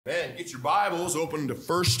Man, get your Bibles open to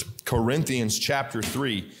 1 Corinthians chapter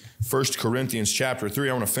 3. 1 Corinthians chapter 3.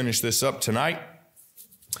 I want to finish this up tonight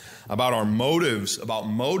about our motives,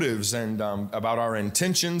 and about our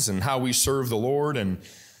intentions and how we serve the Lord. And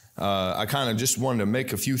I kind of just wanted to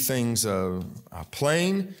make a few things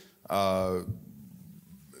plain and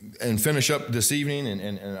finish up this evening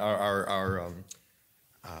and our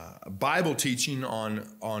Bible teaching on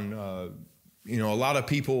a lot of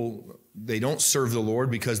people. They don't serve the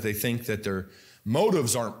Lord because they think that their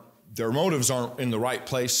motives aren't in the right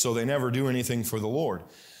place, so they never do anything for the Lord.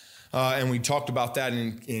 And we talked about that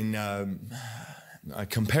in a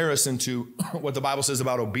comparison to what the Bible says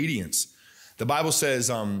about obedience. The Bible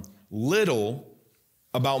says little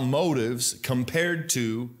about motives compared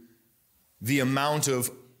to the amount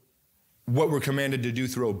of what we're commanded to do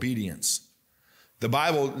through obedience. The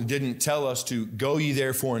Bible didn't tell us to go ye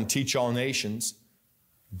therefore and teach all nations,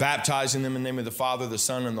 baptizing them in the name of the Father, the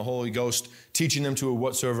Son, and the Holy Ghost, teaching them to do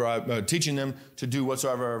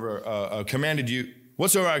whatsoever I commanded you.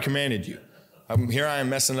 Whatsoever I commanded you. Here I am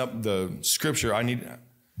messing up the scripture.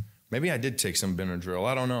 Maybe I did take some Benadryl.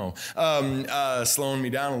 I don't know. Slowing me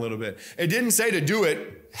down a little bit. It didn't say to do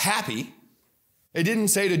it happy. It didn't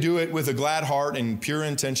say to do it with a glad heart and pure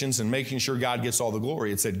intentions and making sure God gets all the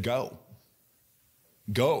glory. It said go.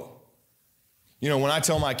 Go. You know, when I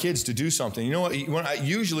tell my kids to do something, you know what?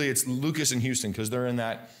 Usually it's Lucas and Houston, because they're in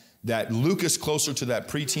that Lucas closer to that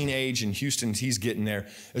preteen age, and Houston, he's getting there,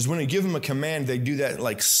 is when I give them a command, they do that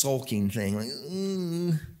like sulking thing.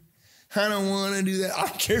 Like, I don't want to do that. I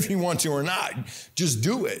don't care if you want to or not. Just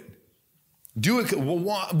do it. Do it. Well,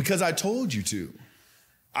 why? Because I told you to.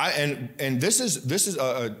 And this is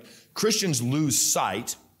Christians lose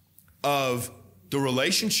sight of the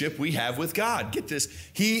relationship we have with God. Get this.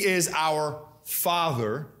 He is our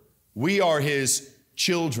Father. We are his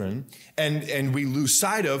children. And we lose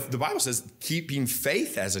sight of, the Bible says, keeping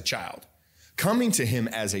faith as a child, coming to him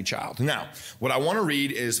as a child. Now, what I want to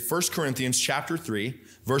read is 1 Corinthians chapter 3,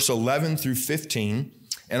 verse 11 through 15.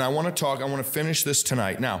 And I want to finish this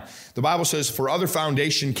tonight. Now, the Bible says, for other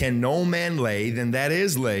foundation can no man lay than that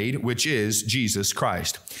is laid, which is Jesus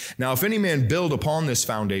Christ. Now, if any man build upon this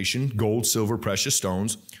foundation, gold, silver, precious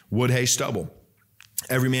stones, wood, hay, stubble,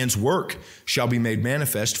 every man's work shall be made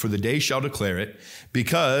manifest, for the day shall declare it,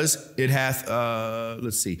 because it hath,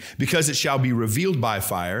 because it shall be revealed by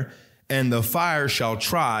fire, and the fire shall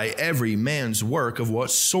try every man's work of what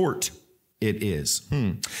sort it is.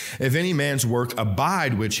 If any man's work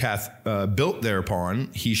abide which hath built thereupon,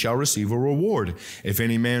 he shall receive a reward. If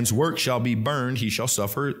any man's work shall be burned, he shall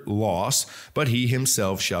suffer loss, but he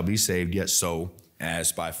himself shall be saved, yet so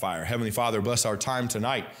as by fire. Heavenly Father, bless our time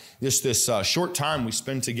tonight. This short time we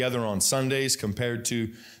spend together on Sundays compared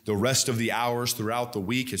to the rest of the hours throughout the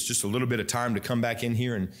week. It's just a little bit of time to come back in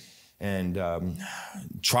here and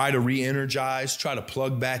try to re-energize, try to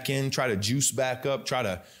plug back in, try to juice back up, try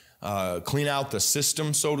to clean out the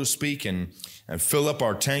system, so to speak, and fill up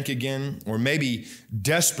our tank again, or maybe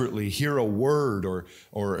desperately hear a word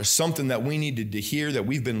or something that we needed to hear that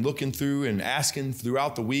we've been looking through and asking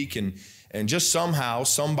throughout the week, and just somehow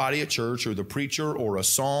somebody at church or the preacher or a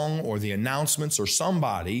song or the announcements or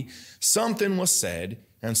something was said,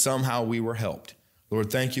 and somehow we were helped. Lord,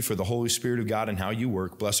 thank you for the Holy Spirit of God and how you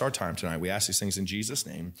work. Bless our time tonight. We ask these things in Jesus'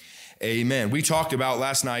 name. Amen. We talked about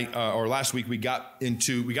last week, we got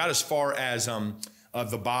as far as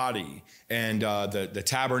the body and the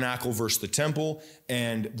tabernacle versus the temple,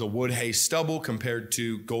 and the wood, hay, stubble compared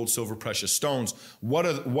to gold, silver, precious stones. What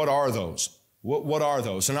are those? What are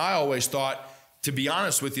those? And I always thought, to be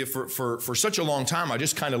honest with you, for such a long time, I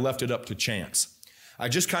just kind of left it up to chance. I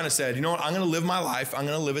just kind of said, you know what, I'm going to live my life. I'm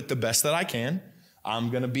going to live it the best that I can.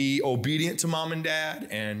 I'm going to be obedient to mom and dad,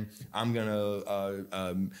 and I'm going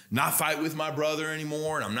to not fight with my brother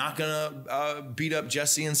anymore, and I'm not going to beat up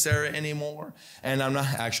Jesse and Sarah anymore. And I'm not,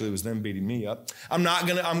 actually it was them beating me up. I'm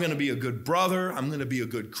going to be a good brother. I'm going to be a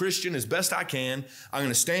good Christian as best I can. I'm going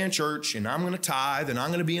to stay in church, and I'm going to tithe, and I'm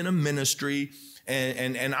going to be in a ministry,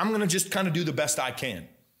 and I'm going to just kind of do the best I can.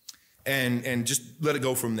 And just let it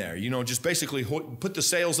go from there. You know, just basically put the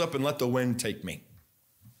sails up and let the wind take me.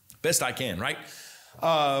 Best I can, right?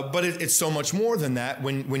 But it's so much more than that.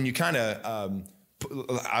 When you kind of,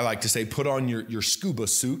 I like to say, put on your scuba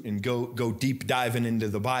suit and go deep diving into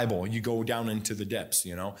the Bible. You go down into the depths,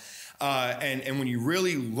 you know. And when you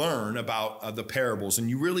really learn about the parables and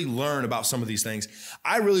you really learn about some of these things,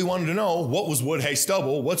 I really wanted to know what was wood, hay,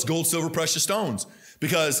 stubble, what's gold, silver, precious stones,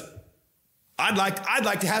 because I'd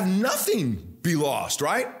like to have nothing be lost,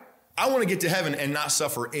 right? I want to get to heaven and not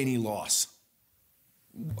suffer any loss.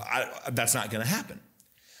 That's not going to happen.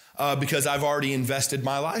 because I've already invested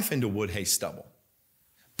my life into wood, hay, stubble.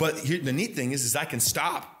 But here, the neat thing is I can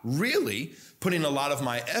stop really putting a lot of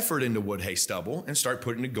my effort into wood, hay, stubble and start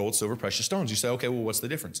putting into gold, silver, precious stones. You say, okay, well, what's the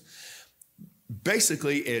difference?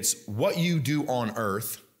 Basically, it's what you do on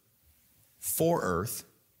earth for earth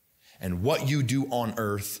and what you do on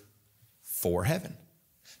earth for heaven.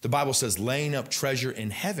 The Bible says laying up treasure in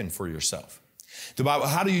heaven for yourself. The Bible,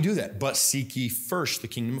 how do you do that? But seek ye first the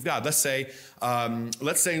kingdom of God. Let's say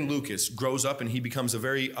Lucas grows up and he becomes a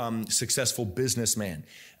very successful businessman,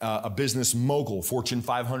 a business mogul, Fortune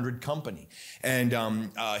 500 company. And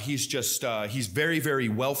he's very, very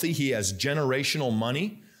wealthy. He has generational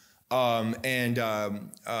money.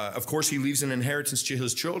 Of course, he leaves an inheritance to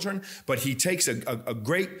his children, but he takes a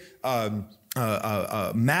great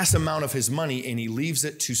mass amount of his money and he leaves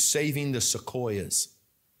it to saving the sequoias.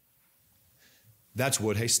 That's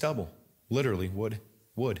wood, hay, stubble. Literally, wood.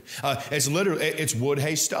 It's wood,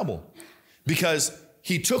 hay, stubble. Because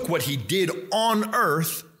he took what he did on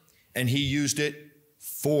earth and he used it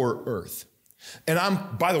for earth. And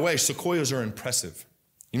by the way, sequoias are impressive.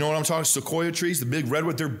 You know what I'm talking? Sequoia trees, the big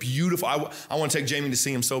redwood, they're beautiful. I want to take Jamie to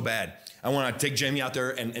see them so bad. I want to take Jamie out there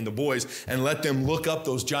and the boys and let them look up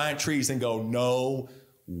those giant trees and go, no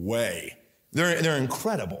way. They're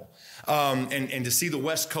incredible. And to see the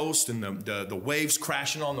West Coast and the waves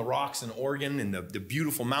crashing on the rocks in Oregon and the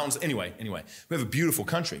beautiful mountains. Anyway, we have a beautiful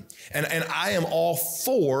country. And I am all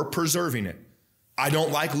for preserving it. I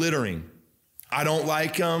don't like littering. I don't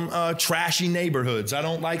like trashy neighborhoods. I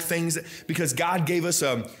don't like things because God gave us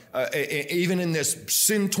even in this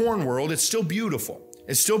sin-torn world, it's still beautiful.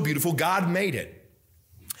 It's still beautiful. God made it.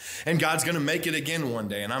 And God's going to make it again one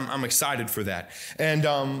day, and I'm excited for that. And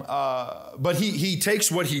but he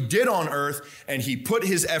takes what he did on earth, and he put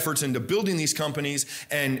his efforts into building these companies,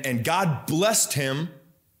 and God blessed him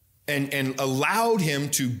and allowed him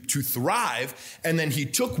to thrive. And then he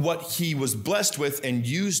took what he was blessed with and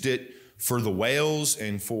used it for the whales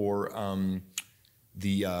and for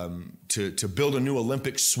to build a new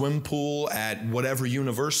Olympic swim pool at whatever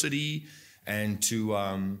university, and to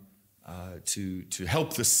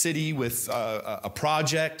help the city with a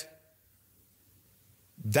project.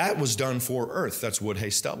 That was done for earth. That's wood,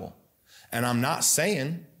 hay, stubble. And I'm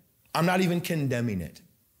not even condemning it.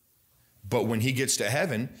 But when he gets to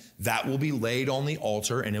heaven, that will be laid on the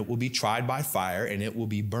altar and it will be tried by fire and it will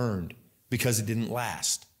be burned because it didn't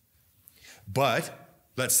last. But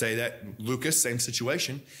let's say that Lucas, same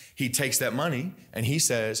situation, he takes that money and he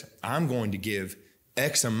says, I'm going to give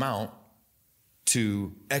X amount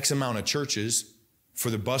to X amount of churches for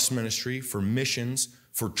the bus ministry, for missions,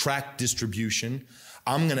 for tract distribution.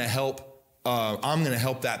 I'm going to help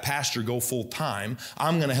that pastor go full time.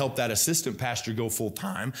 I'm going to help that assistant pastor go full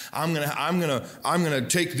time. I'm going to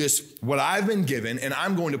take this, what I've been given, and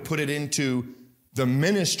I'm going to put it into the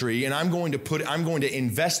ministry, and I'm going to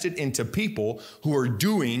invest it into people who are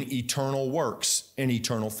doing eternal works and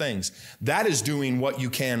eternal things. That is doing what you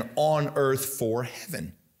can on earth for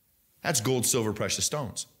heaven. That's gold, silver, precious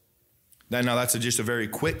stones. Now that's just a very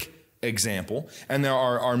quick example, and there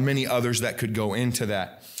are many others that could go into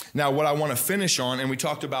that. Now, what I want to finish on, and we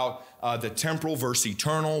talked about the temporal versus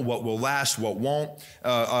eternal, what will last, what won't,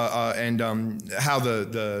 and how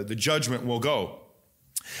the judgment will go.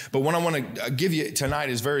 But what I want to give you tonight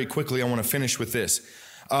is very quickly, I want to finish with this.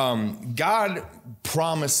 God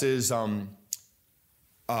promises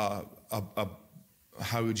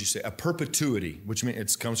how would you say, a perpetuity, which means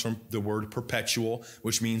it comes from the word perpetual,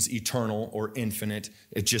 which means eternal or infinite.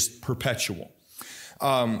 It's just perpetual.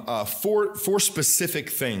 Four specific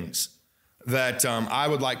things that I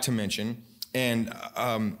would like to mention. And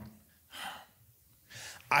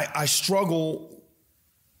I struggle.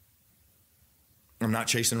 I'm not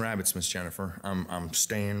chasing rabbits, Miss Jennifer. I'm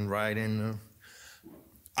staying right in.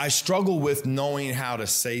 I struggle with knowing how to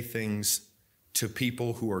say things to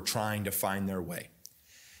people who are trying to find their way.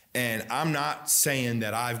 And I'm not saying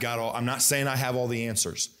that I'm not saying I have all the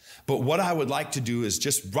answers. But what I would like to do is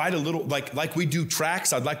just write a little, like we do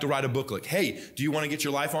tracks, I'd like to write a booklet. Hey, do you want to get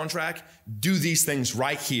your life on track? Do these things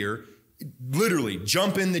right here. Literally,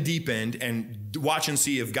 jump in the deep end and watch and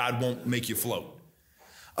see if God won't make you float.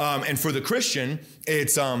 And for the Christian,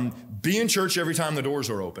 it's be in church every time the doors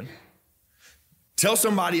are open. Tell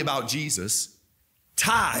somebody about Jesus.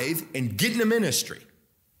 Tithe and get in a ministry.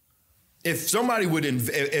 If somebody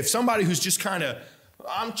who's just kind of,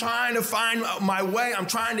 I'm trying to find my way, I'm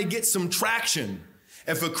trying to get some traction.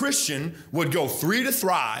 If a Christian would go 3 to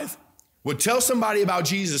thrive, would tell somebody about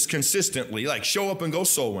Jesus consistently, like show up and go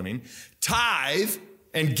soul winning, tithe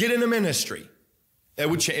and get in a ministry, it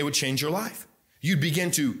would change your life. You'd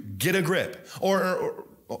begin to get a grip. Or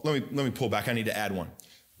let me pull back. I need to add one.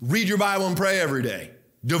 Read your Bible and pray every day.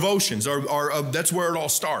 Devotions are that's where it all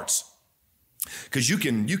starts. Because you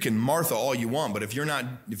can Martha all you want, but if you're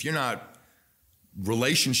not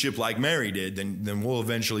relationship like Mary did, then we'll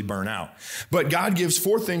eventually burn out. But God gives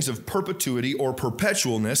 4 things of perpetuity or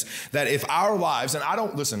perpetualness that if our lives, and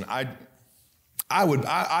I'd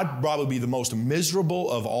probably be the most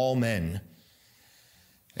miserable of all men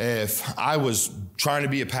if I was trying to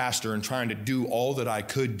be a pastor and trying to do all that I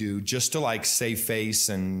could do just to like save face,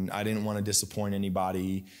 and I didn't want to disappoint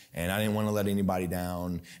anybody and I didn't want to let anybody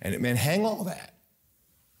down. And man, hang all that.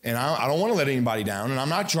 And I don't want to let anybody down, and I'm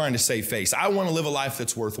not trying to save face. I want to live a life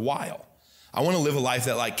that's worthwhile. I want to live a life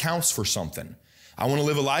that like counts for something. I want to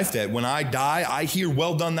live a life that when I die, I hear,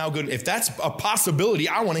 well done, thou good. If that's a possibility,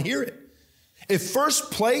 I want to hear it. If first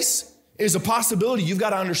place is a possibility, you've got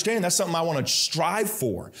to understand that's something I want to strive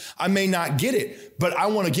for. I may not get it, but I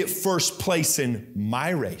want to get first place in my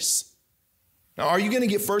race. Now, are you going to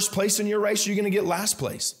get first place in your race, or are you going to get last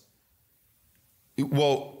place?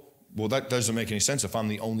 Well, that doesn't make any sense if I'm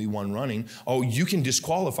the only one running. Oh, you can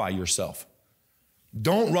disqualify yourself.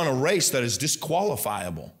 Don't run a race that is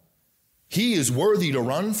disqualifiable. He is worthy to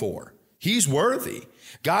run for. He's worthy.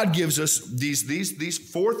 God gives us these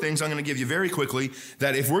 4 things I'm going to give you very quickly,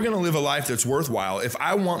 that if we're going to live a life that's worthwhile, if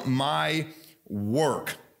I want my works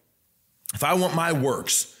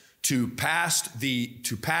to pass the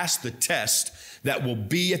test that will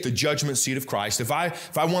be at the judgment seat of Christ, if I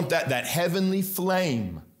want that heavenly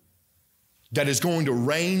flame that is going to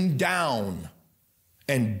rain down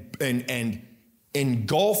and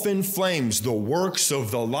engulf in flames the works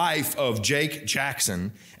of the life of Jake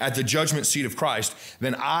Jackson at the judgment seat of Christ,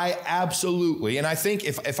 then I absolutely, and I think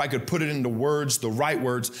if I could put it into words, the right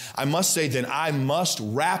words, I must say then I must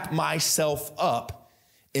wrap myself up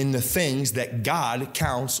in the things that God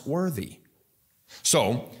counts worthy.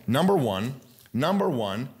 So, number one, the number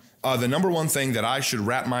one thing that I should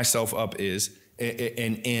wrap myself up is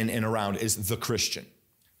in and around is the Christian.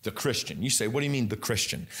 The Christian. You say, what do you mean the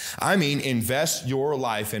Christian? I mean, invest your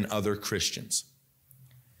life in other Christians.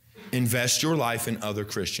 Invest your life in other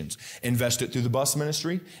Christians. Invest it through the bus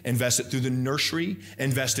ministry. Invest it through the nursery.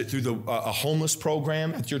 Invest it through a homeless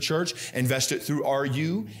program at your church. Invest it through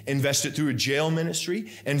RU. Invest it through a jail ministry.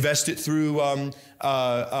 Invest it through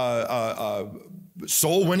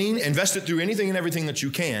soul winning. Invest it through anything and everything that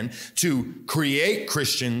you can to create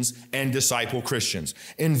Christians and disciple Christians.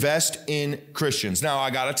 Invest in Christians. Now,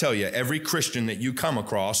 I got to tell you, every Christian that you come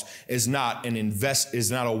across is not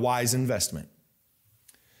a wise investment.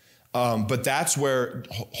 But that's where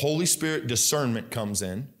Holy Spirit discernment comes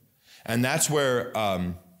in, and that's where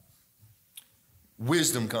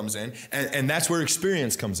wisdom comes in, and that's where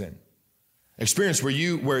experience comes in. Experience where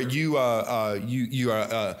you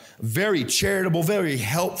are very charitable, very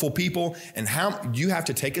helpful people, and how you have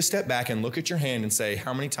to take a step back and look at your hand and say,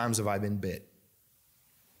 how many times have I been bit?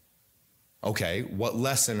 Okay, what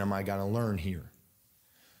lesson am I going to learn here?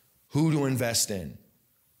 Who to invest in?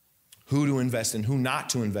 Who to invest in, who not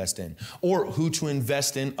to invest in, or who to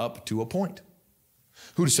invest in up to a point.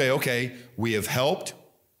 Who to say, okay, we have helped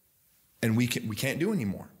and we can't do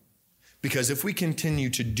anymore. Because if we continue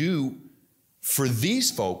to do for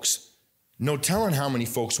these folks, no telling how many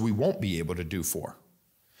folks we won't be able to do for.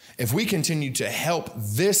 If we continue to help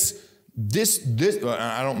this,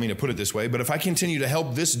 I don't mean to put it this way, but if I continue to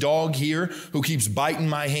help this dog here who keeps biting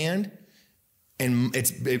my hand, and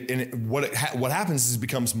what happens is it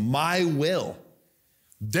becomes my will.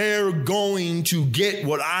 They're going to get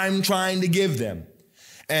what I'm trying to give them.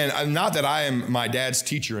 And not that I am my dad's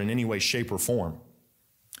teacher in any way, shape, or form.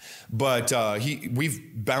 But we've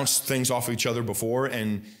bounced things off of each other before,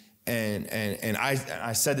 and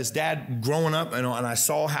I said this, Dad, growing up, and I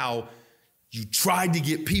saw how you tried to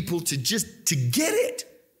get people to get it,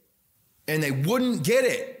 and they wouldn't get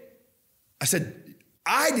it. I said,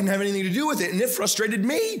 I didn't have anything to do with it, and it frustrated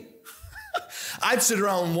me. I'd sit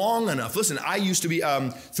around long enough. Listen, I used to be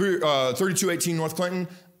 3218 North Clinton.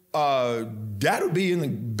 Dad would be in the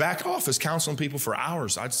back office counseling people for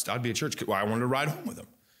hours. I'd be at church. I wanted to ride home with him.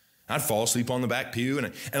 I'd fall asleep on the back pew.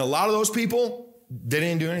 And a lot of those people, they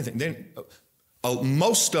didn't do anything.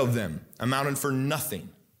 Most of them amounted for nothing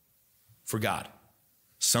for God.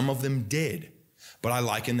 Some of them did. But I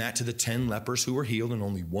liken that to the 10 lepers who were healed and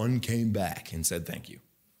only one came back and said thank you.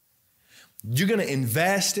 You're going to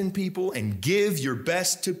invest in people and give your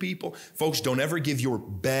best to people. Folks, don't ever give your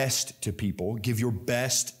best to people. Give your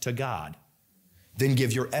best to God. Then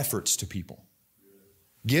give your efforts to people.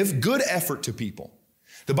 Give good effort to people.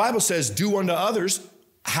 The Bible says, do unto others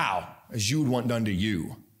how? As you would want done to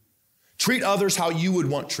you. Treat others how you would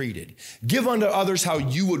want treated. Give unto others how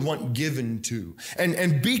you would want given to.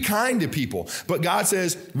 And be kind to people. But God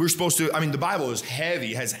says we're supposed to, the Bible is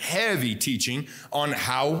heavy, has heavy teaching on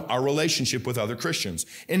how our relationship with other Christians.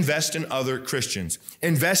 Invest in other Christians.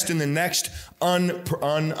 Invest in the next, and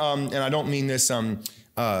I don't mean this in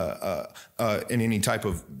any type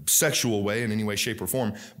of sexual way, in any way, shape, or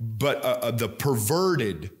form, but the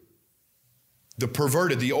perverted,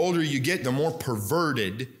 the older you get, the more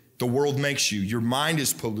perverted the world makes you. Your mind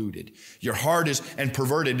is polluted. Your heart is, and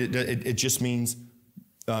perverted, it just means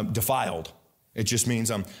defiled. It just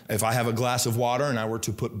means if I have a glass of water and I were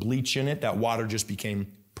to put bleach in it, that water just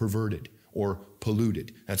became perverted or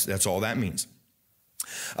polluted. That's all that means.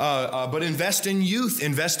 But invest in youth.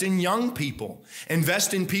 Invest in young people.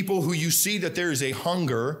 Invest in people who you see that there is a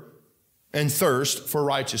hunger and thirst for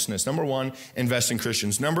righteousness. Number one, invest in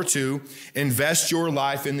Christians. Number two, invest your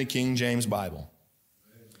life in the King James Bible.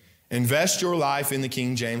 Invest your life in the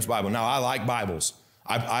King James Bible. Now, I like Bibles.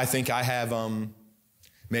 I think I have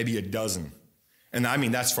maybe a dozen. And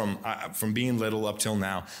that's from being little up till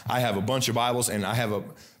now. I have a bunch of Bibles, and I have a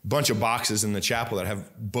bunch of boxes in the chapel that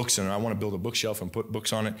have books in it. I want to build a bookshelf and put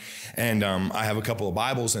books on it. And I have a couple of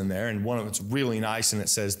Bibles in there, and one of it's really nice, and it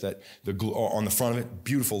says that on the front of it,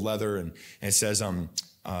 beautiful leather, and it says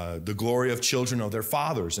the glory of children of their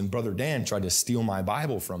fathers. And Brother Dan tried to steal my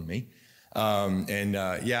Bible from me.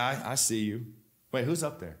 I see you. Wait, who's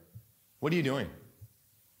up there? What are you doing?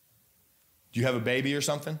 Do you have a baby or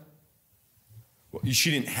something? Well, she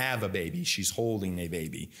didn't have a baby. She's holding a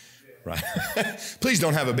baby, right? Please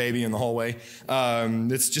don't have a baby in the hallway.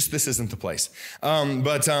 This isn't the place.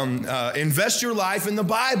 Invest your life in the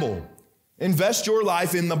Bible. Invest your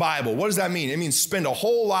life in the Bible. What does that mean? It means spend a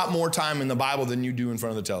whole lot more time in the Bible than you do in front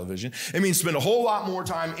of the television. It means spend a whole lot more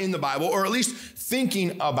time in the Bible, or at least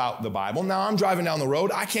thinking about the Bible. Now, I'm driving down the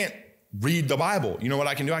road. I can't read the Bible. You know what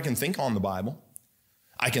I can do? I can think on the Bible.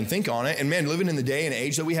 I can think on it. And man, living in the day and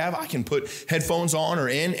age that we have, I can put headphones on or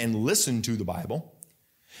in and listen to the Bible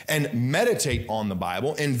and meditate on the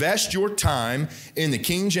Bible. Invest your time in the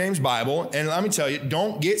King James Bible. And let me tell you,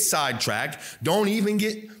 don't get sidetracked. Don't even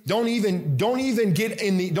get in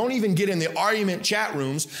the argument chat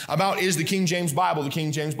rooms about, is the King James Bible the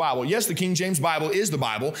King James Bible? Yes, the King James Bible is the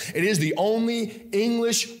Bible. It is the only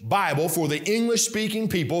English Bible for the English-speaking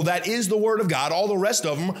people. That is the Word of God. All the rest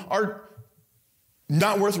of them are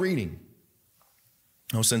not worth reading.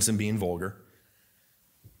 No sense in being vulgar.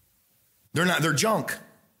 They're junk.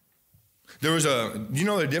 Do you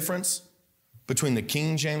know the difference between the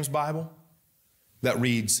King James Bible that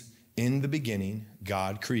reads, in the beginning,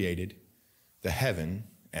 God created the heaven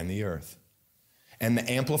and the earth, and the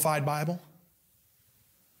Amplified Bible?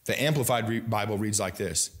 The Amplified Bible reads like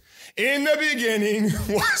this. In the beginning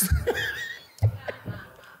was...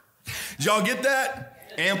 Did y'all get that?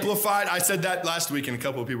 Amplified. I said that last week, and a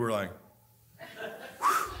couple of people were like,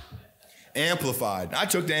 whew. Amplified. I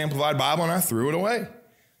took the Amplified Bible and I threw it away.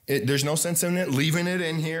 There's no sense in it, leaving it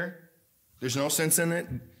in here. There's no sense in it.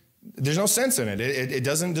 There's no sense in it. It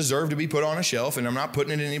doesn't deserve to be put on a shelf, and I'm not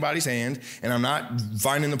putting it in anybody's hand, and I'm not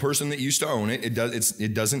finding the person that used to own it.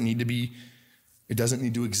 It doesn't need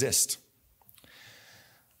to exist.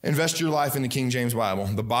 Invest your life in the King James Bible.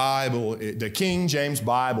 The King James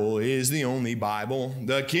Bible is the only Bible.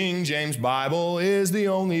 The King James Bible is the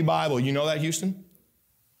only Bible. You know that, Houston?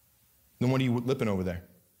 Then what are you lipping over there?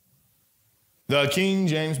 The King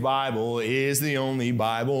James Bible is the only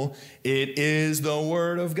Bible. It is the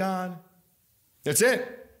Word of God. That's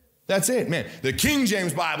it. That's it, man. The King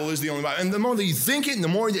James Bible is the only Bible. And the more that you think it, and the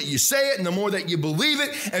more that you say it, and the more that you believe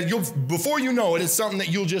it, and before you know it, it's something that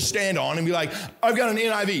you'll just stand on and be like, I've got an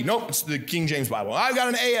NIV. Nope, it's the King James Bible. I've got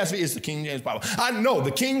an ASV. It's the King James Bible. I know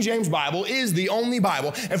the King James Bible is the only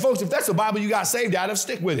Bible. And folks, if that's the Bible you got saved out of,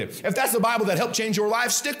 stick with it. If that's the Bible that helped change your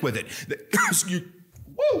life, stick with it.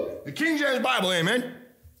 The King James Bible, amen.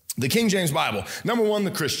 The King James Bible. Number one,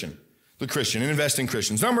 the Christian. And invest in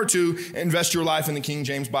Christians. Number two, invest your life in the King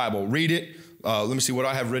James Bible. Read it. Let me see what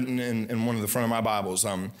I have written in one of the front of my Bibles.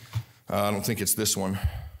 I don't think it's this one.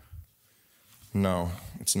 No,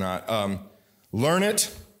 it's not. Learn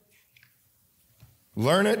it.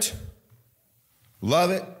 Love it.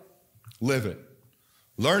 Live it.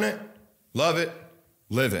 Learn it. Love it.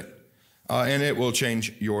 Live it. And it will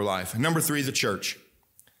change your life. Number three, the church.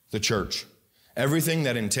 The church. Everything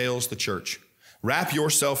that entails the church. Wrap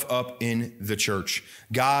yourself up in the church,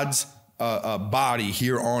 God's body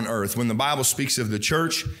here on earth. When the Bible speaks of the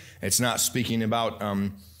church, it's not speaking about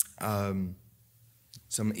some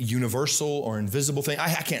universal or invisible thing. I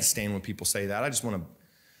can't stand when people say that. I just want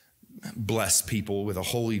bless people with a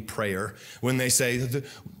holy prayer when they say the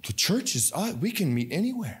church is, we can meet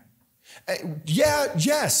anywhere.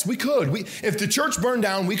 Yes, we could. If the church burned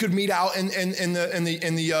down, we could meet out in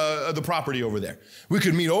the property over there. We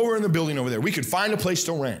could meet over in the building over there. We could find a place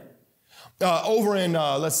to rent. Over in,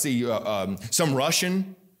 some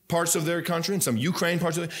Russian parts of their country and some Ukraine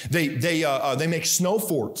parts of it, they make snow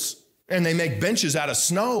forts and they make benches out of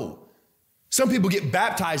snow. Some people get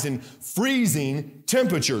baptized in freezing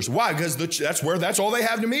temperatures. Why? Because that's all they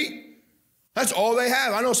have to meet. That's all they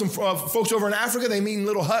have. I know some folks over in Africa, they meet in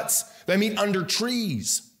little huts. They meet under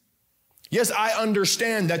trees. Yes, I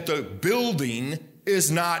understand that the building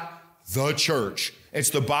is not the church. It's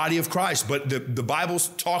the body of Christ. But the Bible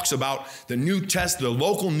talks about the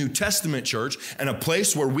local New Testament church and a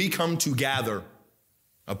place where we come to gather.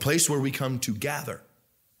 A place where we come to gather.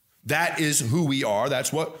 That is who we are.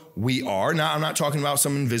 That's what we are. Now, I'm not talking about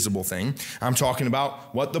some invisible thing. I'm talking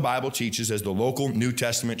about what the Bible teaches as the local New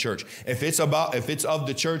Testament church. If it's of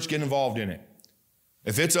the church, get involved in it.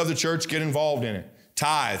 If it's of the church, get involved in it.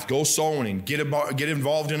 Tithe, go sowing, get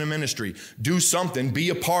involved in a ministry. Do something. Be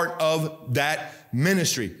a part of that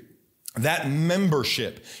ministry, that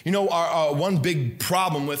membership. You know, our one big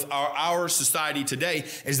problem with our society today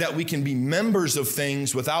is that we can be members of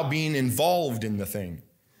things without being involved in the thing.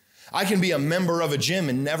 I can be a member of a gym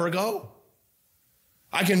and never go.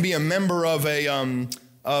 I can be a member of are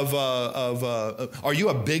you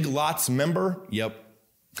a Big Lots member? Yep.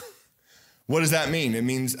 What does that mean? It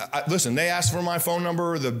means, listen, they ask for my phone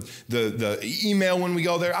number, the email when we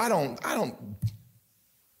go there. I don't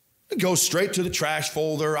go straight to the trash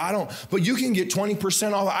folder. But you can get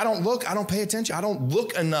 20% off. I don't pay attention. I don't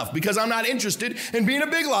look enough because I'm not interested in being a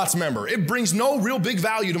Big Lots member. It brings no real big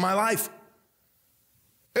value to my life.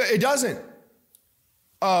 It doesn't.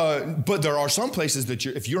 But there are some places that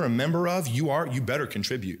if you're a member of, you better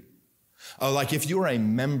contribute. Like if you're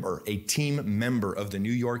a team member of the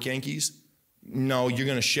New York Yankees, no, you're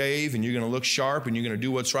going to shave and you're going to look sharp and you're going to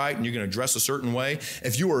do what's right and you're going to dress a certain way.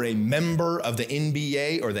 If you are a member of the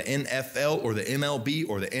NBA or the NFL or the MLB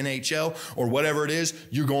or the NHL or whatever it is,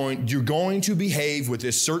 you're going to behave with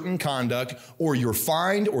this certain conduct, or you're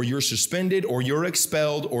fined or you're suspended or you're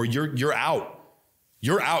expelled or you're out.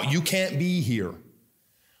 You're out. You can't be here.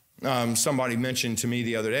 Somebody mentioned to me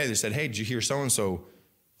the other day, they said, hey, did you hear so-and-so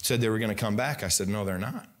said they were going to come back? I said, no, they're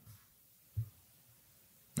not.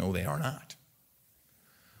 No, they are not.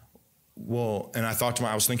 Well, and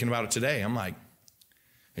I was thinking about it today. I'm like,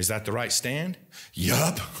 is that the right stand?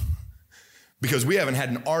 Yup. Because we haven't had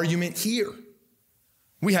an argument here.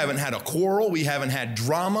 We haven't had a quarrel. We haven't had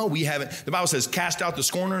drama. The Bible says, cast out the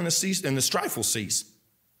scorner and the strife will cease.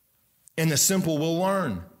 And the simple will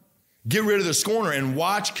learn. Get rid of the scorner and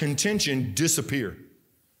watch contention disappear.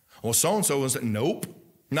 Well, so-and-so was like, nope,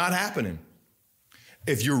 not happening.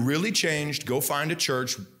 If you're really changed, go find a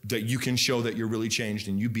church that you can show that you're really changed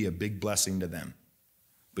and you be a big blessing to them.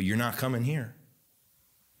 But you're not coming here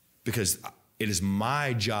because it is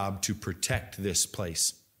my job to protect this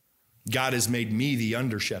place. God has made me the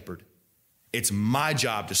under shepherd. It's my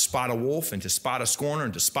job to spot a wolf and to spot a scorner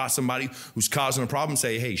and to spot somebody who's causing a problem and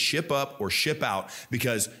say, hey, ship up or ship out,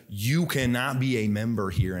 because you cannot be a member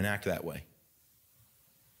here and act that way.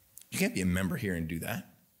 You can't be a member here and do that.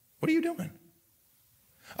 What are you doing?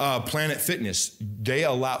 Planet Fitness,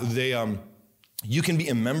 you can be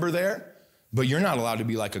a member there, but you're not allowed to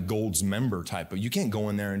be like a Gold's member type. But you can't go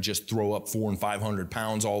in there and just throw up 400 and 500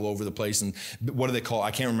 pounds all over the place. And what do they call?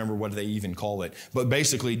 I can't remember what they even call it. But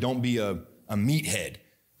basically, don't be a meathead.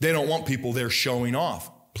 They don't want people there showing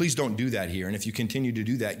off. Please don't do that here. And if you continue to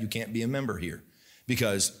do that, you can't be a member here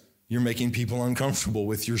because you're making people uncomfortable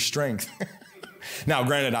with your strength. Now,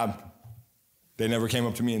 granted, they never came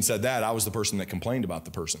up to me and said that. I was the person that complained about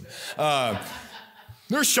the person.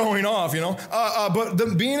 They're showing off,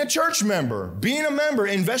 but being a church member, being a member,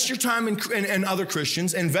 invest your time in other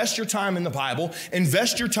Christians, invest your time in the Bible,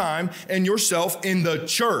 invest your time and yourself in the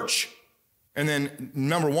church. And then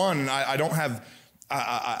number one, I don't have,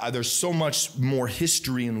 there's so much more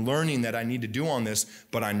history and learning that I need to do on this,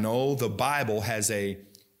 but I know the Bible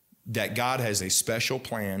that God has a special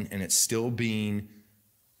plan and it's still being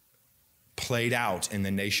played out in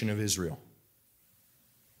the nation of Israel.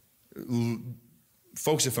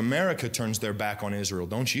 Folks, if America turns their back on Israel,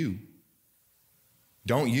 don't you?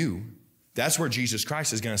 That's where Jesus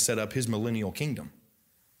Christ is going to set up his millennial kingdom.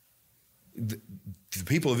 The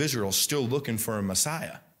people of Israel are still looking for a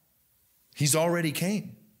Messiah. He's already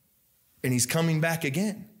came, and he's coming back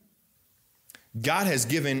again. God has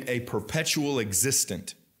given a perpetual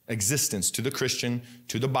existence to the Christian,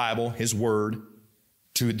 to the Bible, his word,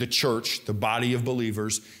 to the church, the body of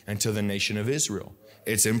believers, and to the nation of Israel.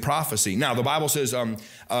 It's in prophecy. Now, the Bible says,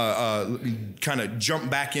 kind of jump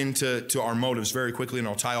back into our motives very quickly, and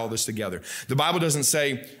I'll tie all this together. The Bible doesn't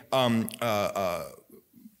say,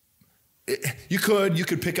 you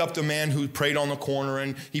could pick up the man who prayed on the corner,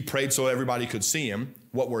 and he prayed so everybody could see him.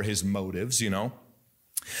 What were his motives,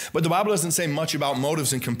 But the Bible doesn't say much about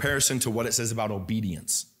motives in comparison to what it says about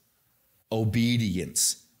obedience.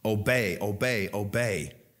 Obedience. Obey, obey,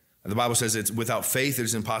 obey. The Bible says it's without faith it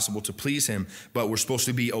is impossible to please him, but we're supposed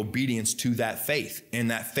to be obedience to that faith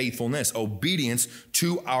and that faithfulness, obedience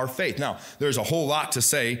to our faith. Now, there's a whole lot to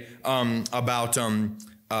say about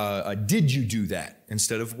did you do that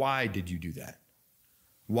instead of why did you do that?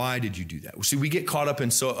 Why did you do that? Well, see, we get caught up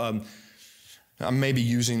in I'm maybe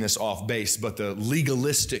using this off base, but the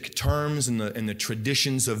legalistic terms and the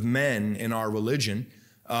traditions of men in our religion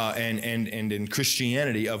and in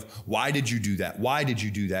Christianity of why did you do that? Why did you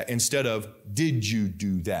do that? Instead of did you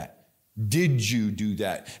do that? Did you do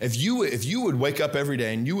that? If you would wake up every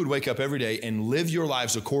day and you would wake up every day and live your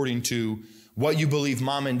lives according to what you believe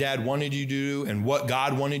mom and dad wanted you to do and what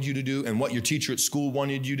God wanted you to do and what your teacher at school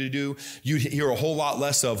wanted you to do, you'd hear a whole lot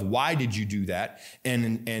less of why did you do that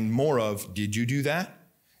and more of did you do that?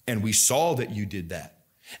 And we saw that you did that.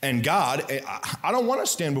 And God, I don't want to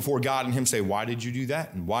stand before God and him say, why did you do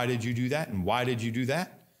that? And why did you do that? And why did you do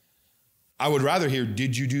that? I would rather hear,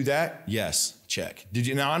 did you do that? Yes, check. Did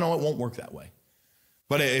you? Now, I know it won't work that way.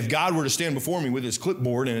 But if God were to stand before me with his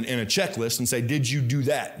clipboard and a checklist and say, did you do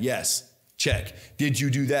that? Yes, check. Did you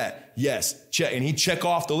do that? Yes, check. And he'd check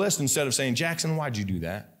off the list instead of saying, Jackson, why'd you do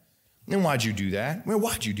that? And why'd you do that? Well,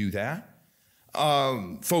 why'd you do that?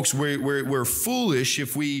 Folks, we're foolish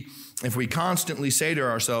if we constantly say to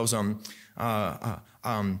ourselves, well,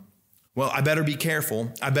 I better be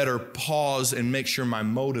careful. I better pause and make sure my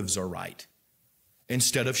motives are right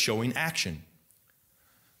instead of showing action.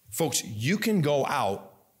 Folks, you can go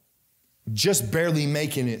out just barely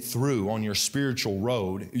making it through on your spiritual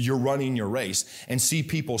road. You're running your race and see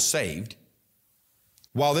people saved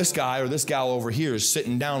while this guy or this gal over here is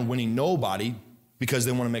sitting down winning nobody because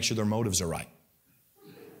they want to make sure their motives are right.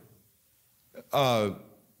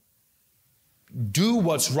 Do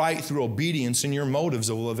what's right through obedience and your motives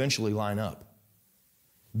will eventually line up.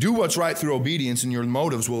 Do what's right through obedience and your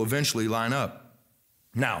motives will eventually line up.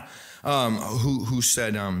 Now, who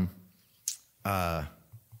said,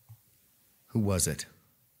 who was it?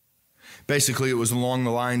 Basically, it was along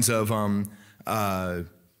the lines of God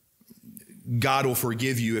will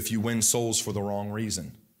forgive you if you win souls for the wrong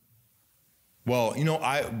reason. Well,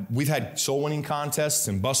 we've had soul winning contests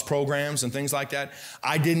and bus programs and things like that.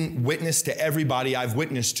 I didn't witness to everybody I've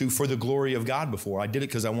witnessed to for the glory of God before. I did it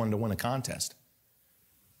because I wanted to win a contest.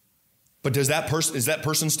 But is that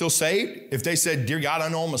person still saved? If they said, dear God, I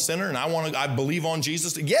know I'm a sinner and I believe on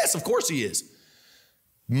Jesus. Yes, of course he is.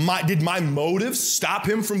 Did my motives stop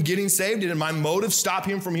him from getting saved? Did my motives stop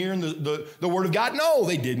him from hearing the word of God? No,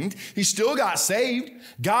 they didn't. He still got saved.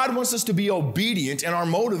 God wants us to be obedient, and our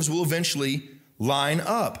motives will eventually line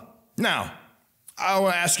up. Now, I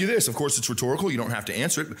want to ask you this. Of course, it's rhetorical. You don't have to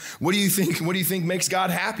answer it. What do you think makes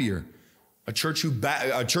God happier? A church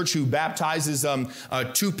who baptizes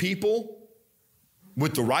two people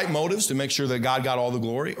with the right motives to make sure that God got all the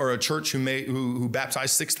glory, or a church who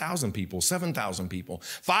baptized 6,000 people, 7,000 people,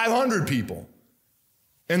 500 people.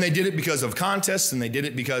 And they did it because of contests, and they did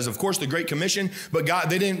it because, of course, the Great Commission, but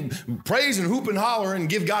they didn't praise and hoop and holler and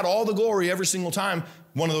give God all the glory every single time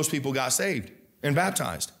one of those people got saved and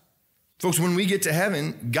baptized. Folks, when we get to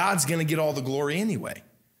heaven, God's going to get all the glory anyway.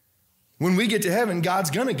 When we get to heaven, God's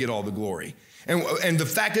going to get all the glory. And the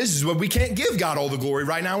fact is we can't give God all the glory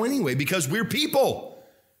right now anyway because we're people.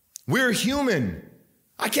 We're human.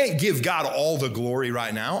 I can't give God all the glory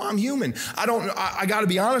right now. I'm human. I got to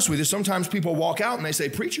be honest with you. Sometimes people walk out and they say,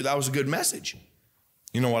 preacher, that was a good message.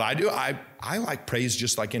 You know what I do? I like praise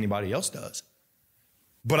just like anybody else does.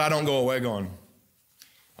 But I don't go away going,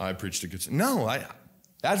 I preached a good message. No,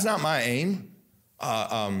 that's not my aim.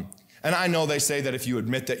 And I know they say that if you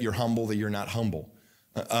admit that you're humble, that you're not humble.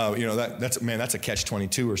 That's a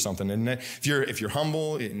catch-22 or something, isn't it? If you're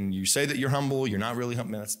humble and you say that you're humble, you're not really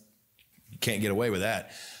humble. You can't get away with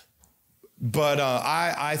that. But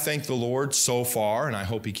I thank the Lord so far, and I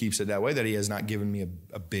hope he keeps it that way, that he has not given me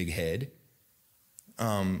a big head.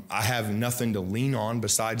 I have nothing to lean on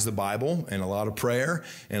besides the Bible and a lot of prayer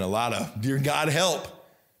and a lot of, dear God, help.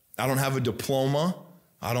 I don't have a diploma.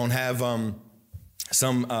 I don't have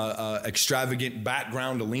some extravagant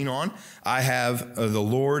background to lean on. I have the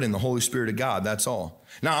Lord and the Holy Spirit of God. That's all.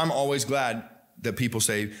 Now, I'm always glad that people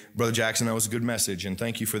say, Brother Jackson, that was a good message, and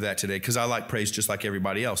thank you for that today, because I like praise just like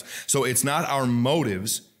everybody else. So it's not our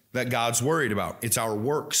motives that God's worried about. It's our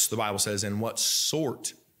works, the Bible says, and what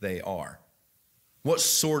sort they are. What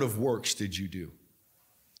sort of works did you do?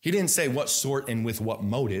 He didn't say what sort and with what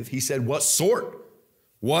motive. He said what sort.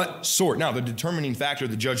 What sort? Now, the determining factor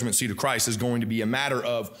of the judgment seat of Christ is going to be a matter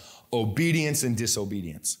of obedience and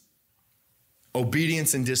disobedience.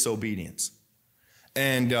 Obedience and disobedience.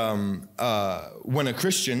 And when a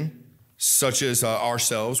Christian, such as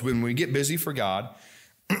ourselves, when we get busy for God,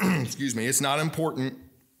 excuse me, it's not important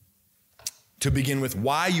to begin with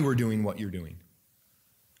why you are doing what you're doing,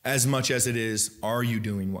 as much as it is, are you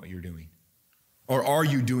doing what you're doing? Or are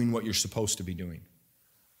you doing what you're supposed to be doing?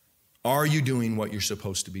 Are you doing what you're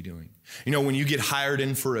supposed to be doing? You know, when you get hired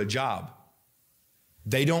in for a job,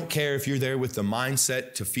 they don't care if you're there with the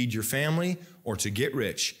mindset to feed your family or to get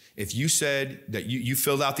rich. If you said that you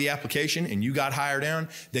filled out the application and you got hired on,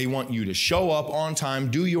 they want you to show up on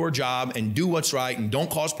time, do your job, and do what's right, and don't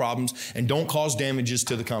cause problems, and don't cause damages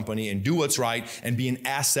to the company, and do what's right, and be an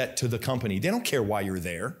asset to the company. They don't care why you're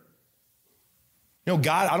there. You know,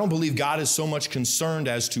 God, I don't believe God is so much concerned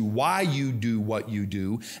as to why you do what you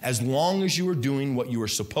do, as long as you are doing what you are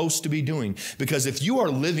supposed to be doing. Because if you are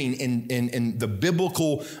living in the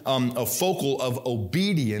biblical focal of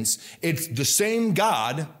obedience, it's the same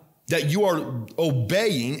God that you are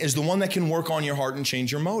obeying is the one that can work on your heart and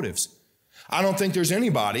change your motives. I don't think there's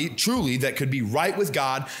anybody truly that could be right with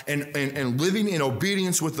God and living in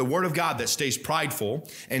obedience with the word of God that stays prideful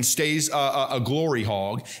and stays a glory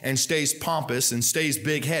hog and stays pompous and stays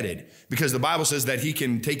big-headed, because the Bible says that he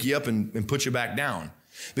can take you up and put you back down.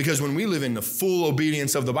 Because when we live in the full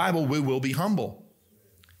obedience of the Bible, we will be humble.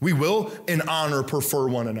 We will in honor prefer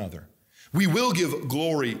one another. We will give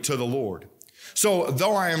glory to the Lord. So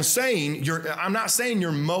though I am saying, I'm not saying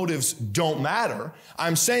your motives don't matter.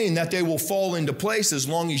 I'm saying that they will fall into place as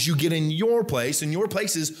long as you get in your place, and your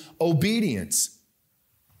place is obedience.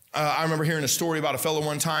 I remember hearing a story about a fellow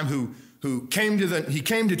one time who came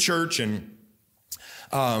to church, and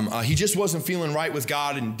he just wasn't feeling right with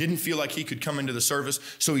God and didn't feel like he could come into the service.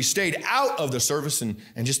 So he stayed out of the service and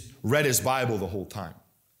just read his Bible the whole time.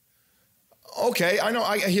 Okay, I know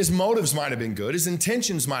his motives might have been good. His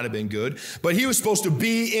intentions might have been good, but he was supposed to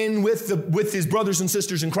be in with his brothers and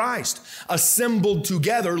sisters in Christ, assembled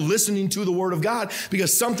together, listening to the word of God,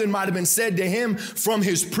 because something might have been said to him from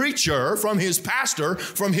his preacher, from his pastor,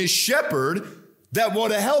 from his shepherd that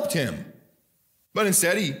would have helped him. But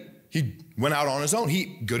instead, he went out on his own.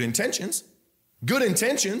 Good intentions,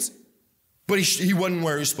 but he wasn't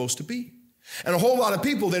where he was supposed to be. And a whole lot of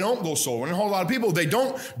people, they don't go soul winning. A whole lot of people, they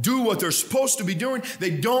don't do what they're supposed to be doing. They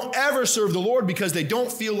don't ever serve the Lord because they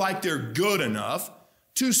don't feel like they're good enough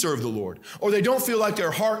to serve the Lord. Or they don't feel like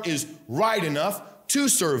their heart is right enough to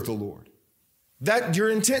serve the Lord.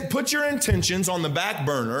 Put your intentions on the back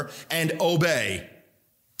burner and obey.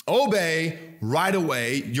 Obey right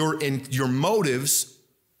away. Your motives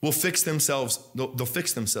will fix themselves. They'll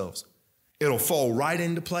fix themselves. It'll fall right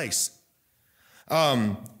into place.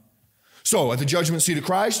 So at the judgment seat of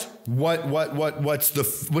Christ, what's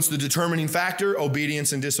the determining factor?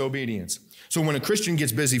 Obedience and disobedience. So when a Christian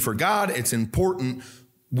gets busy for God, it's important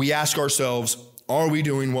we ask ourselves, are we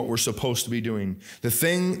doing what we're supposed to be doing? The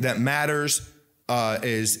thing that matters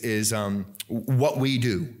is what we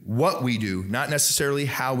do, not necessarily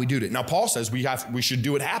how we do it. Now Paul says we should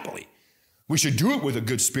do it happily. We should do it with a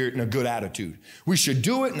good spirit and a good attitude. We should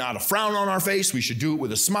do it not a frown on our face. We should do it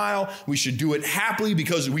with a smile. We should do it happily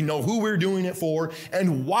because we know who we're doing it for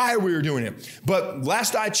and why we're doing it. But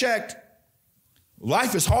last I checked,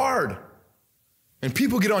 life is hard. And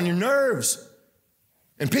people get on your nerves.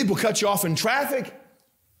 And people cut you off in traffic.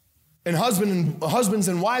 And husbands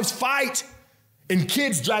and wives fight. And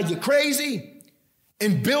kids drive you crazy.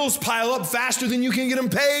 And bills pile up faster than you can get them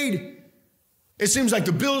paid. It seems like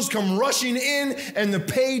the bills come rushing in and the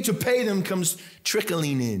pay to pay them comes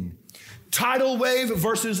trickling in. Tidal wave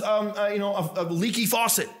versus a leaky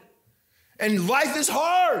faucet. And life is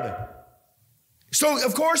hard. So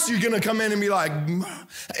of course you're going to come in and be like,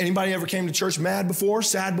 anybody ever came to church mad before,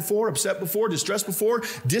 sad before, upset before, distressed before,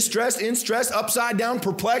 distressed, in stress, upside down,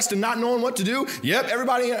 perplexed and not knowing what to do? Yep,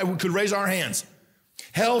 everybody could raise our hands.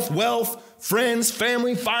 Health, wealth, friends,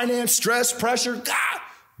 family, finance, stress, pressure,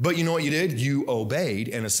 But you know what you did? You obeyed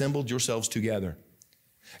and assembled yourselves together.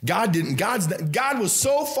 God was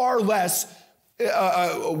so far less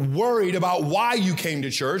worried about why you came to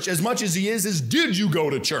church as much as he is did you go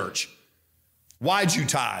to church? Why'd you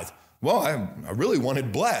tithe? Well, I really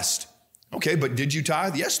wanted blessed. Okay, but did you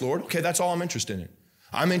tithe? Yes, Lord. Okay, that's all I'm interested in.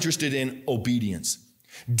 I'm interested in obedience.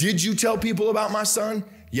 Did you tell people about my son?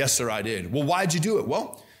 Yes, sir, I did. Well, why'd you do it?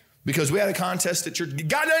 Well, because we had a contest at church.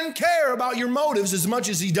 God doesn't care about your motives as much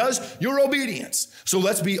as he does your obedience. So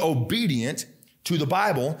let's be obedient to the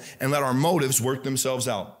Bible and let our motives work themselves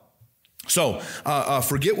out. So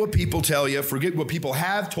forget what people tell you. Forget what people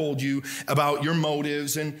have told you about your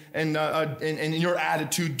motives and your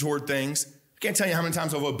attitude toward things. I can't tell you how many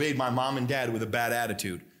times I've obeyed my mom and dad with a bad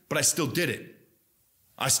attitude, but I still did it.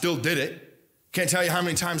 I still did it. Can't tell you how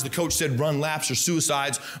many times the coach said run laps or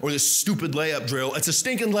suicides or this stupid layup drill. It's a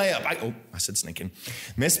stinking layup. I said stinking.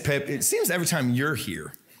 Miss Pip, it seems every time you're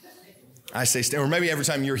here, I say, or maybe every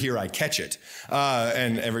time you're here, I catch it.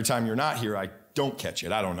 And every time you're not here, I don't catch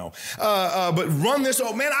it. I don't know. But run this,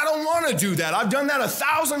 oh man, I don't want to do that. I've done that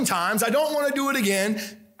 1,000 times. I don't want to do it again.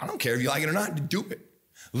 I don't care if you like it or not, do it.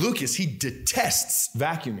 Lucas, he detests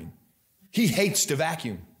vacuuming. He hates to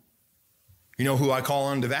vacuum. You know who I call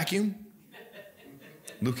on to vacuum?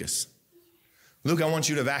 Lucas. Luke, I want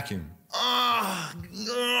you to vacuum. Oh,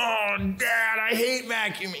 Dad, I hate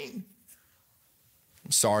vacuuming.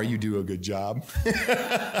 I'm sorry, you do a good job.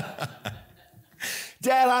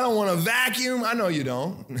 Dad, I don't want to vacuum. I know you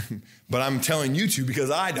don't, but I'm telling you to because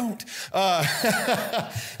I don't.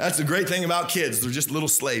 That's the great thing about kids. They're just little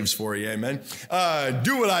slaves for you, amen.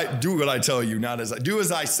 Do what I tell you, do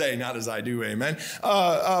as I say, not as I do, amen.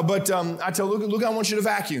 But I tell Luke, I want you to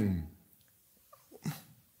vacuum.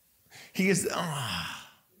 He goes, I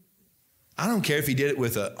don't care if he did it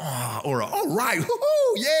with or a, all right,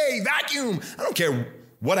 woohoo, yay, vacuum. I don't care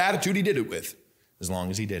what attitude he did it with, as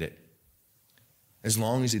long as he did it. As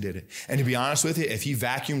long as he did it. And to be honest with you, if he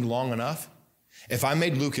vacuumed long enough, if I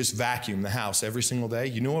made Lucas vacuum the house every single day,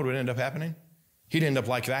 you know what would end up happening? He'd end up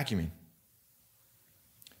like vacuuming.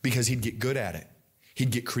 Because he'd get good at it.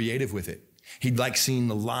 He'd get creative with it. He'd like seeing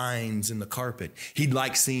the lines in the carpet. He'd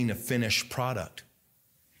like seeing a finished product.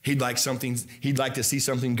 He'd like to see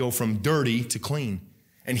something go from dirty to clean.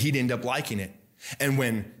 And he'd end up liking it. And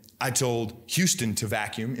when I told Houston to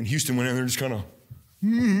vacuum, and Houston went in there just kind of,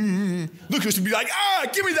 Lucas would be like,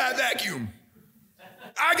 give me that vacuum.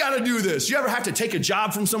 I got to do this. You ever have to take a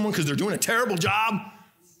job from someone because they're doing a terrible job?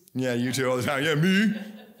 Yeah, you too all the time. Yeah, me.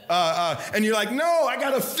 And you're like, no, I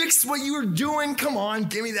got to fix what you were doing. Come on,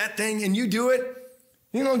 give me that thing. And you do it.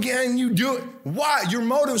 You know, again, you do it. Why? Your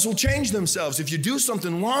motives will change themselves. If you do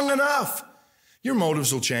something long enough, your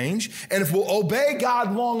motives will change. And if we'll obey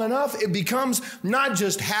God long enough, it becomes not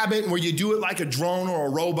just habit where you do it like a drone or a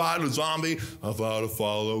robot or a zombie. I've got to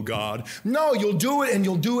follow God. No, you'll do it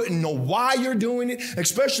and know why you're doing it,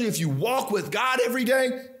 especially if you walk with God every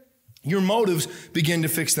day. Your motives begin to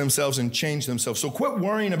fix themselves and change themselves. So quit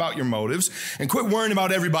worrying about your motives and quit worrying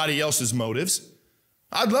about everybody else's motives.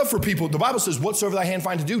 I'd love for people, the Bible says, whatsoever thy hand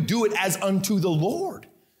find to do it as unto the Lord.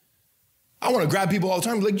 I want to grab people all the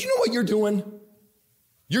time and be like, you know what you're doing?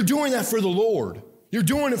 You're doing that for the Lord. You're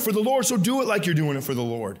doing it for the Lord, so do it like you're doing it for the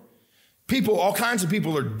Lord. People, all kinds of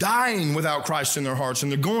people are dying without Christ in their hearts,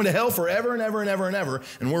 and they're going to hell forever and ever and ever and ever,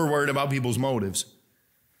 and we're worried about people's motives.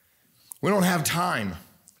 We don't have time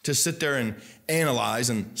to sit there and analyze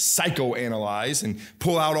and psychoanalyze and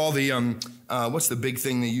pull out all the, what's the big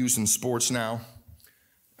thing they use in sports now?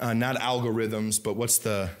 Not algorithms, but what's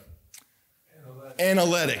the?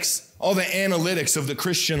 Analytics. All the analytics of the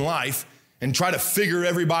Christian life and try to figure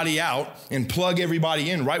everybody out and plug everybody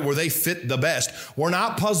in right where they fit the best. We're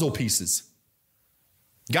not puzzle pieces.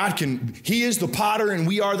 He is the potter and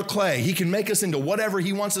we are the clay. He can make us into whatever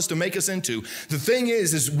he wants us to make us into. The thing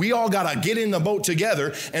is we all got to get in the boat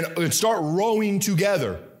together and start rowing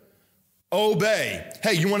together. Obey.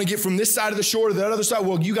 Hey, you want to get from this side of the shore to that other side?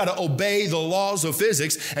 Well, you got to obey the laws of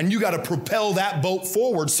physics and you got to propel that boat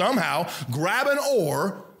forward somehow. Grab an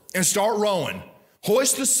oar and start rowing.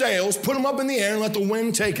 Hoist the sails, put them up in the air and let the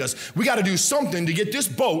wind take us. We got to do something to get this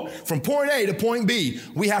boat from point A to point B.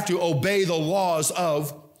 We have to obey the laws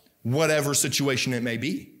of whatever situation it may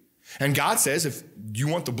be. And God says, if you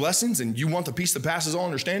want the blessings and you want the peace that passes all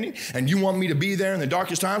understanding and you want me to be there in the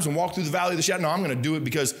darkest times and walk through the valley of the shadow, no, I'm going to do it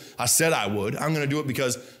because I said I would. I'm going to do it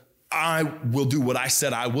because I will do what I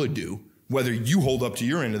said I would do, whether you hold up to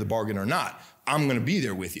your end of the bargain or not. I'm going to be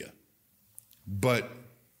there with you. But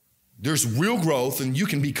there's real growth and you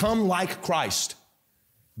can become like Christ.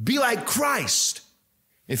 Be like Christ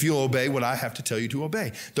if you'll obey what I have to tell you to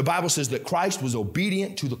obey. The Bible says that Christ was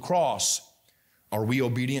obedient to the cross. Are we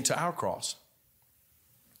obedient to our cross?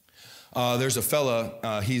 There's a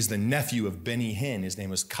fella, he's the nephew of Benny Hinn. His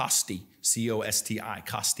name is Costi, C-O-S-T-I,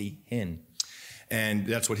 Costi Hinn. And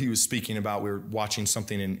that's what he was speaking about. We were watching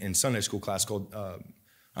something in Sunday school class called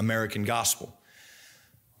American Gospel.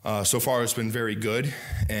 So far, it's been very good.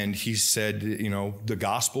 And he said, the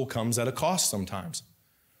gospel comes at a cost sometimes.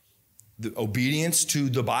 The obedience to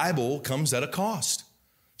the Bible comes at a cost.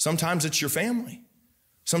 Sometimes it's your family.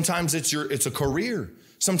 Sometimes it's a career.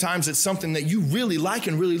 Sometimes it's something that you really like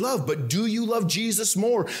and really love. But do you love Jesus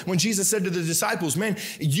more? When Jesus said to the disciples, man,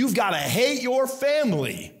 you've got to hate your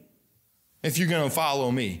family if you're going to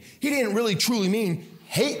follow me. He didn't really truly mean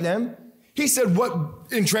hate them. He said what,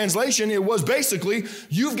 in translation, it was basically,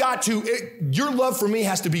 your love for me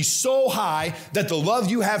has to be so high that the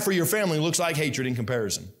love you have for your family looks like hatred in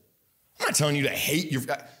comparison. I'm not telling you to hate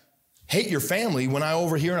your family when I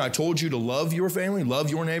overhear and I told you to love your family, love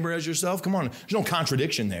your neighbor as yourself. Come on, there's no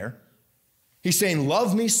contradiction there. He's saying,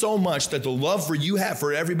 love me so much that the love for you have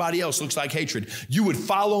for everybody else looks like hatred. You would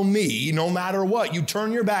follow me no matter what. You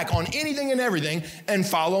turn your back on anything and everything and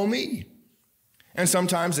follow me. And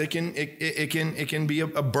sometimes it can be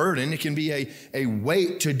a burden. It can be a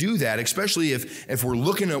weight to do that, especially if we're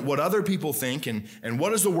looking at what other people think and what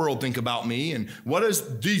does the world think about me and what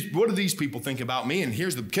do these people think about me? And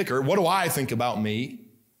here's the kicker. What do I think about me?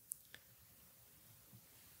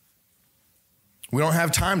 We don't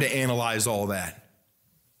have time to analyze all that.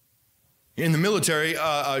 In the military,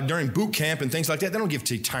 during boot camp and things like that, they don't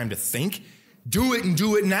give you time to think. Do it and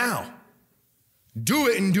do it now. Do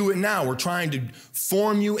it and do it now. We're trying to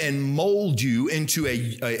form you and mold you into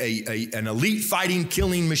an elite fighting,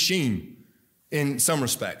 killing machine in some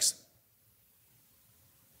respects.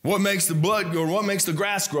 What makes the blood go? What makes the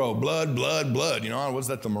grass grow? Blood, blood, blood. What's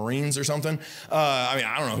that, the Marines or something?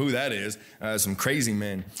 I don't know who that is. Some crazy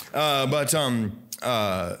men. Obey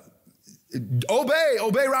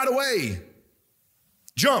right away.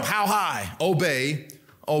 Jump, how high? Obey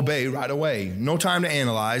right away. No time to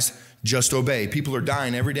analyze. Just obey. People are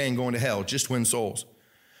dying every day and going to hell. Just win souls.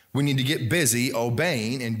 We need to get busy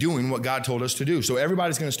obeying and doing what God told us to do. So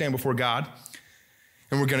everybody's going to stand before God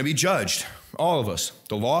and we're going to be judged. All of us.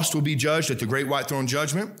 The lost will be judged at the great white throne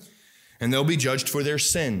judgment and they'll be judged for their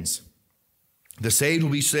sins. The saved will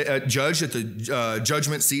be judged at the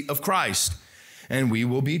judgment seat of Christ and we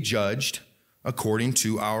will be judged according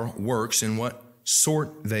to our works and what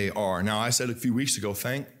sort they are. Now, I said a few weeks ago,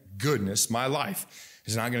 thank goodness my life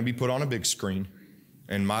is not going to be put on a big screen.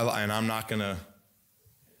 And I'm not going to,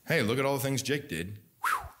 hey, look at all the things Jake did.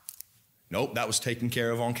 Whew. Nope, that was taken care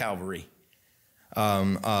of on Calvary.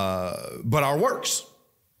 But our works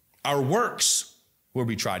will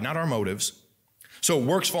be tried, not our motives. So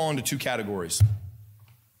works fall into two categories.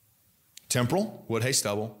 Temporal, wood, hay,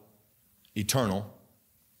 stubble. Eternal,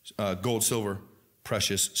 gold, silver,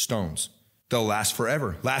 precious stones. They'll last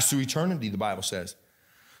forever. Last through eternity, the Bible says.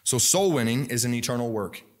 So soul winning is an eternal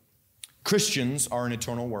work. Christians are an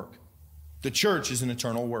eternal work. The church is an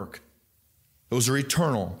eternal work. Those are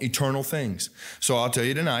eternal things. So I'll tell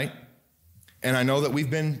you tonight, and I know that we've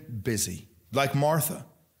been busy, like Martha,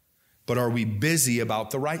 but are we busy about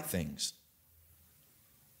the right things?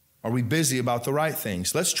 Are we busy about the right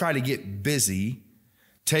things? Let's try to get busy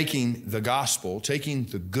taking the gospel, taking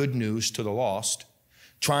the good news to the lost,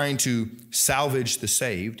 trying to salvage the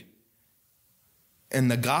saved, and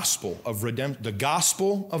the gospel of redemption, the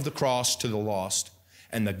gospel of the cross to the lost,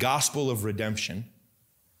 and the gospel of redemption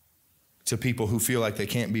to people who feel like they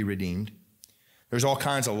can't be redeemed. There's all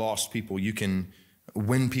kinds of lost people. You can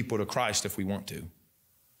win people to Christ if we want to.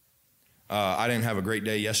 I didn't have a great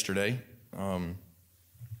day yesterday in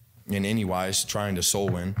any wise, trying to soul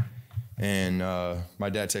win. And my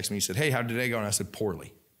dad texted me, he said, hey, how did today go? And I said,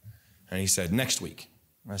 poorly. And he said, next week.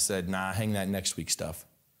 I said, nah, hang that next week stuff.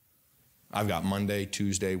 I've got Monday,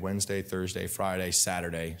 Tuesday, Wednesday, Thursday, Friday,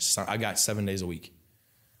 Saturday. I got 7 days a week.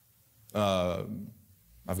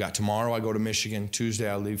 I've got tomorrow I go to Michigan. Tuesday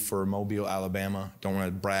I leave for Mobile, Alabama. Don't want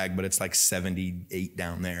to brag, but it's like 78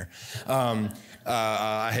 down there.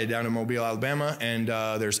 I head down to Mobile, Alabama, and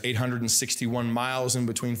there's 861 miles in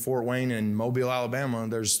between Fort Wayne and Mobile, Alabama.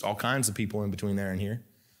 There's all kinds of people in between there and here.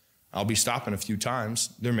 I'll be stopping a few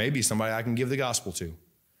times. There may be somebody I can give the gospel to.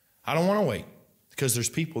 I don't want to wait, because there's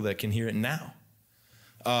people that can hear it now.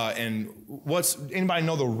 And anybody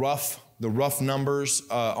know the rough numbers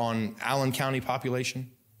on Allen County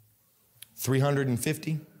population?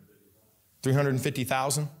 350?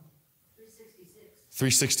 350,000?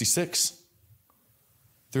 366.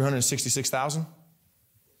 366,000?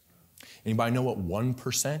 Anybody know what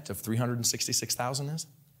 1% of 366,000 is?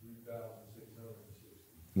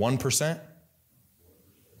 1%?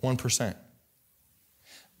 1%.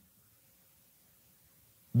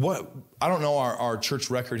 What, I don't know our church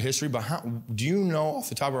record history, but do you know off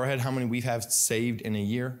the top of our head how many we've had saved in a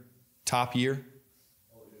year? Top year?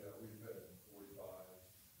 Oh, yeah, we've had 45,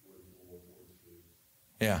 44, 46.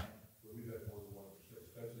 Yeah. We've had more than 1%,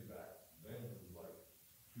 especially back then, it was like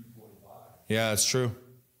 2.5. Yeah, that's true.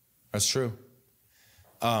 That's true.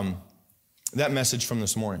 That message from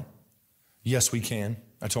this morning, yes, we can.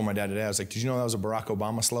 I told my dad today, I was like, did you know that was a Barack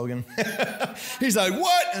Obama slogan? He's like,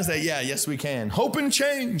 what? I was like, yeah, yes, we can. Hope and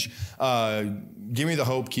change. Give me the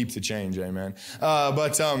hope, keep the change, amen.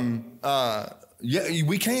 Yeah,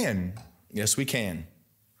 we can. Yes, we can.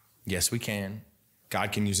 Yes, we can.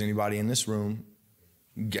 God can use anybody in this room,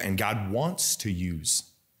 and God wants to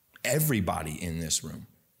use everybody in this room.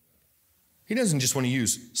 He doesn't just want to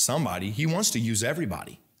use somebody. He wants to use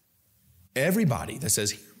everybody. Everybody that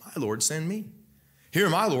says, here, my Lord, send me. Here,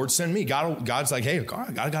 my Lord, send me. God's like, hey,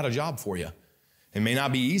 God, I got a job for you. It may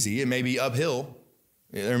not be easy. It may be uphill.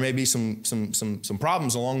 There may be some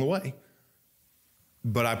problems along the way.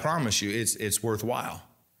 But I promise you, it's worthwhile.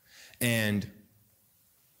 And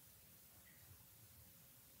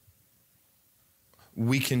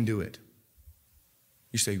we can do it.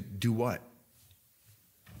 You say, do what?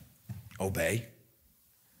 Obey.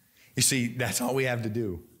 You see, that's all we have to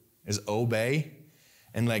do is obey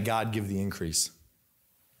and let God give the increase.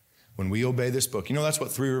 When we obey this book, you know, that's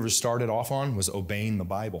what Three Rivers started off on, was obeying the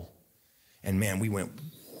Bible. And man, we went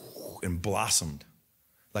and blossomed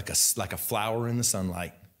like a flower in the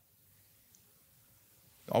sunlight.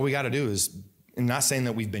 All we got to do is, I'm not saying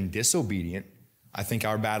that we've been disobedient. I think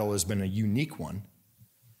our battle has been a unique one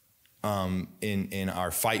in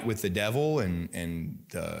our fight with the devil and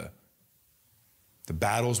the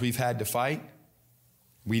battles we've had to fight.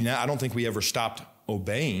 I don't think we ever stopped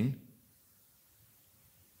obeying.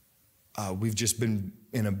 We've just been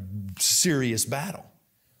in a serious battle.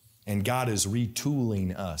 And God is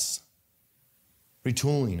retooling us.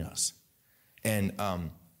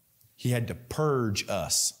 And he had to purge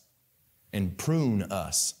us and prune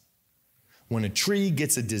us. When a tree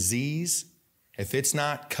gets a disease, if it's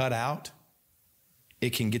not cut out,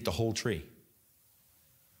 it can get the whole tree.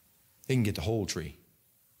 It can get the whole tree.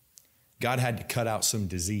 God had to cut out some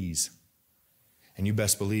disease. And you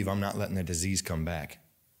best believe I'm not letting the disease come back.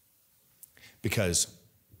 Because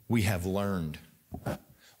we have learned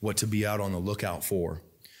what to be out on the lookout for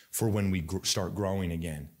when we start growing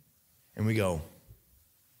again. And we go,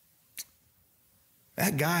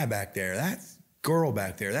 that guy back there, that girl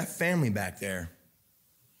back there, that family back there,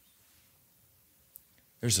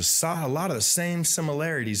 there's a lot of the same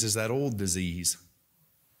similarities as that old disease.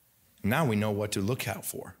 Now we know what to look out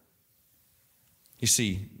for. You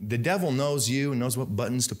see, the devil knows you and knows what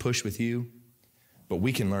buttons to push with you, but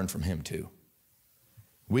we can learn from him too.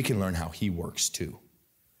 We can learn how he works too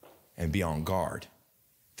and be on guard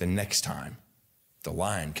the next time the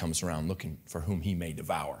lion comes around looking for whom he may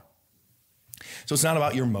devour. So it's not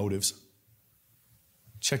about your motives.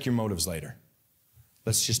 Check your motives later.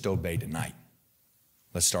 Let's just obey tonight.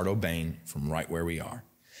 Let's start obeying from right where we are.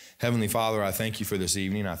 Heavenly Father, I thank you for this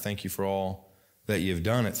evening. I thank you for all that you've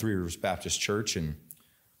done at Three Rivers Baptist Church in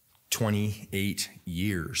 28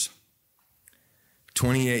 years.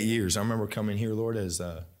 28 years. I remember coming here, Lord, as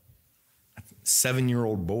a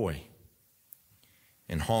 7-year-old boy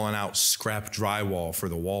and hauling out scrap drywall for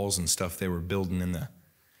the walls and stuff they were building in the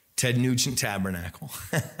Ted Nugent Tabernacle.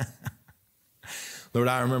 Lord,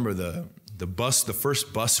 I remember the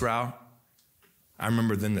first bus route. I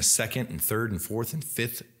remember then the second and third and fourth and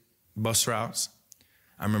fifth bus routes.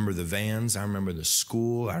 I remember the vans. I remember the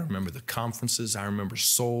school. I remember the conferences. I remember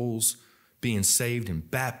souls being saved and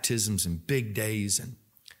baptisms and big days. And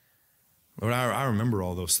Lord, I remember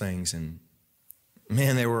all those things. And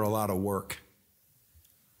man, they were a lot of work.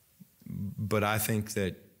 But I think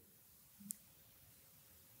that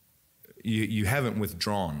you haven't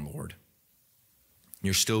withdrawn, Lord.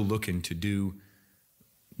 You're still looking to do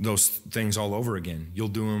those things all over again. You'll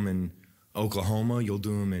do them in Oklahoma. You'll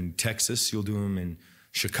do them in Texas. You'll do them in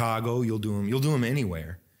Chicago. You'll do them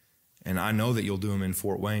anywhere. And I know that you'll do them in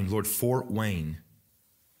Fort Wayne. Lord, Fort Wayne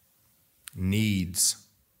needs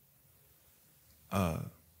a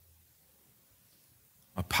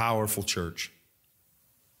powerful church,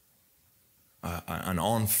 an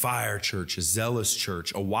on-fire church, a zealous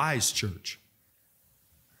church, a wise church.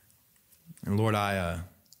 And Lord, I've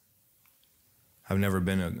never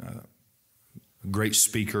been a great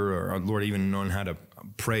speaker or, Lord, even known how to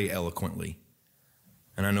pray eloquently.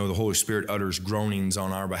 And I know the Holy Spirit utters groanings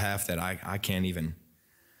on our behalf that I can't even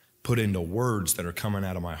put into words that are coming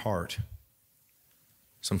out of my heart.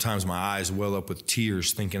 Sometimes my eyes well up with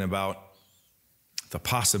tears thinking about the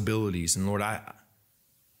possibilities. And Lord, I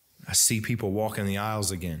see people walking the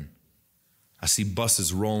aisles again. I see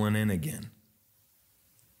buses rolling in again.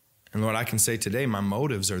 And Lord, I can say today my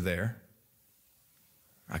motives are there.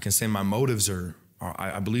 I can say my motives are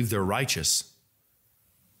I believe they're righteous,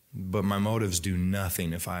 but my motives do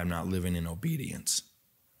nothing if I am not living in obedience.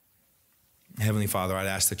 Heavenly Father, I'd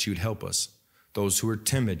ask that you'd help us. Those who are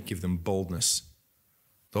timid, give them boldness.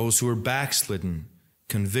 Those who are backslidden,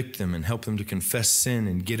 convict them and help them to confess sin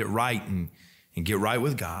and get it right and get right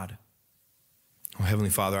with God. Oh, Heavenly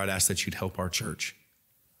Father, I'd ask that you'd help our church.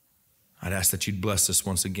 I'd ask that you'd bless us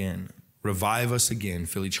once again. Revive us again.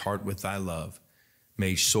 Fill each heart with thy love.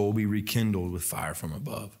 May each soul be rekindled with fire from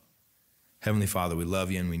above. Heavenly Father, we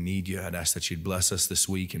love you and we need you. I'd ask that you'd bless us this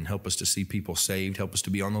week and help us to see people saved. Help us to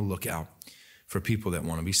be on the lookout for people that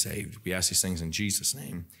want to be saved. We ask these things in Jesus'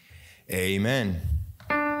 name. Amen.